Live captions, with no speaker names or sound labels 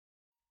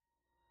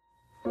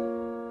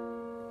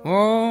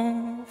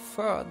Oh,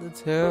 Father,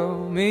 tell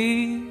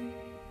me,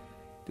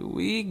 do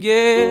we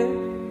get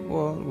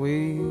what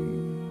we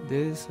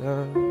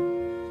deserve?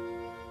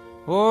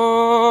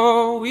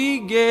 Oh,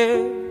 we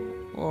get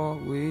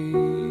what we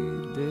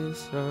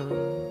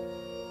deserve.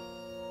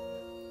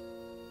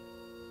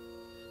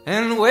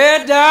 And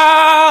where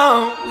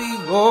down we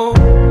go,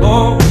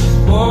 oh,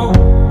 oh,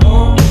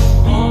 oh,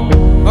 oh,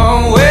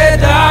 oh, where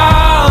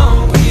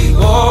down we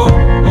go,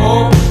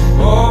 oh,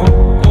 oh,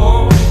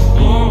 oh,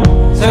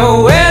 oh,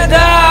 so where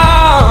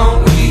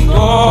down we go,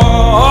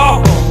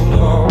 oh,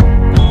 oh,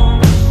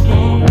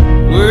 oh,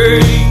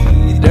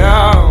 way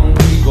down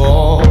we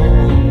go.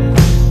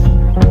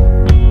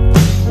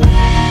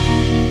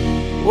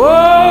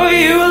 Oh,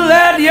 you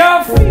let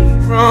your feet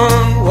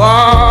run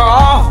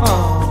wild.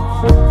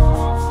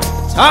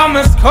 Time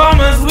has come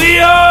as we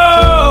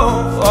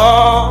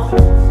all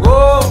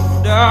go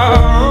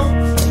down.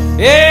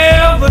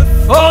 Yeah, but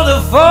for the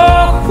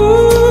fall,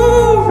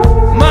 ooh,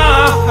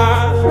 my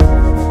heart,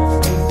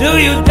 do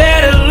you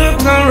dare to look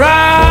me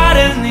right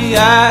in the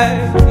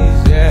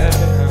eyes? Yeah.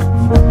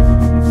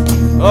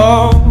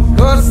 Oh,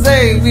 'cause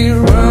they we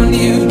run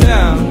you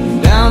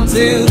down, down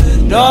to the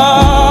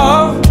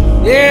door.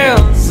 Yeah,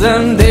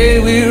 someday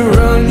we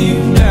run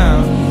you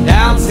down,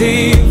 down till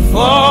you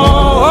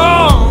fall.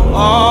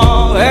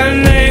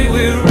 And they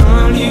will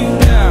run you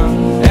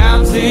down,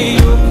 down till you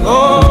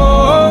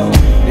go,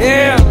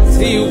 yeah,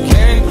 till you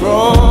can't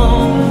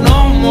grow no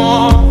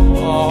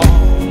more.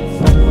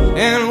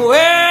 And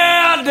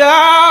where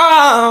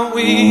down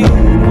we go,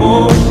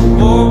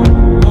 oh,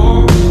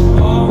 oh,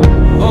 oh,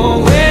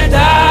 oh, where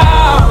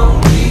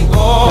down we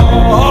go,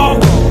 oh,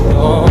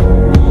 oh,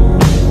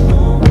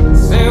 oh,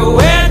 say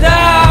where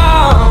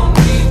down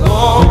we go,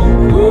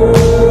 ooh,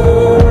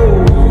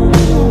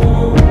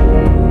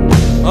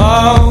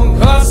 oh.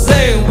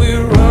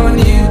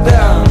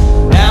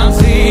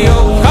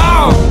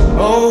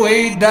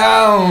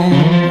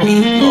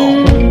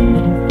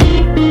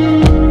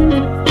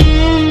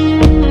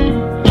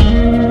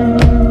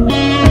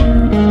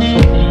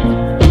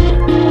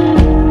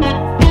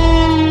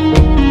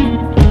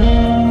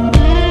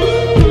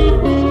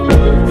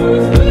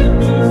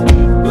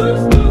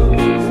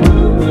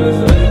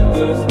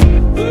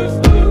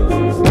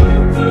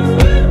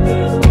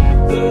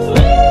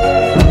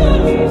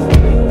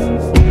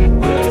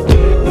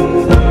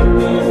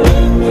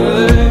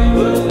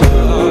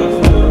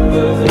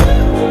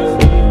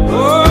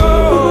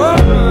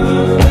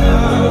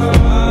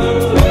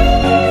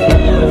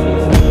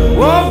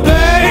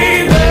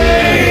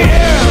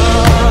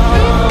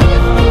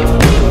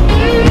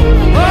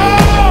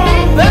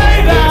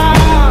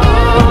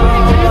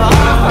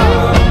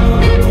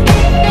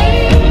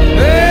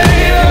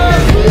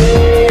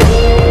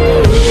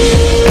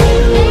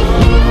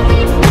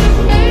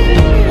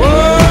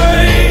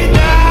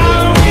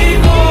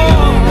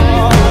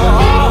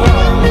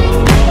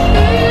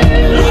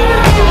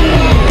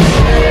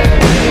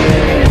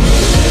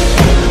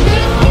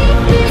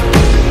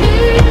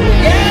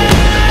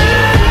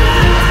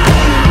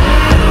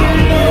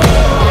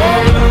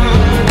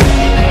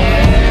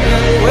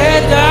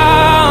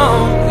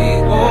 Down we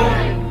go.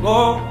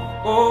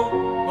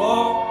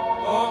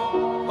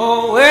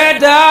 Oh, where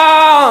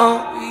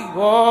down we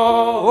go,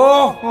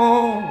 oh,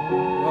 oh,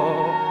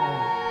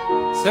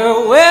 oh.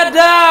 So where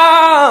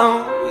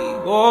down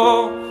we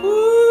go.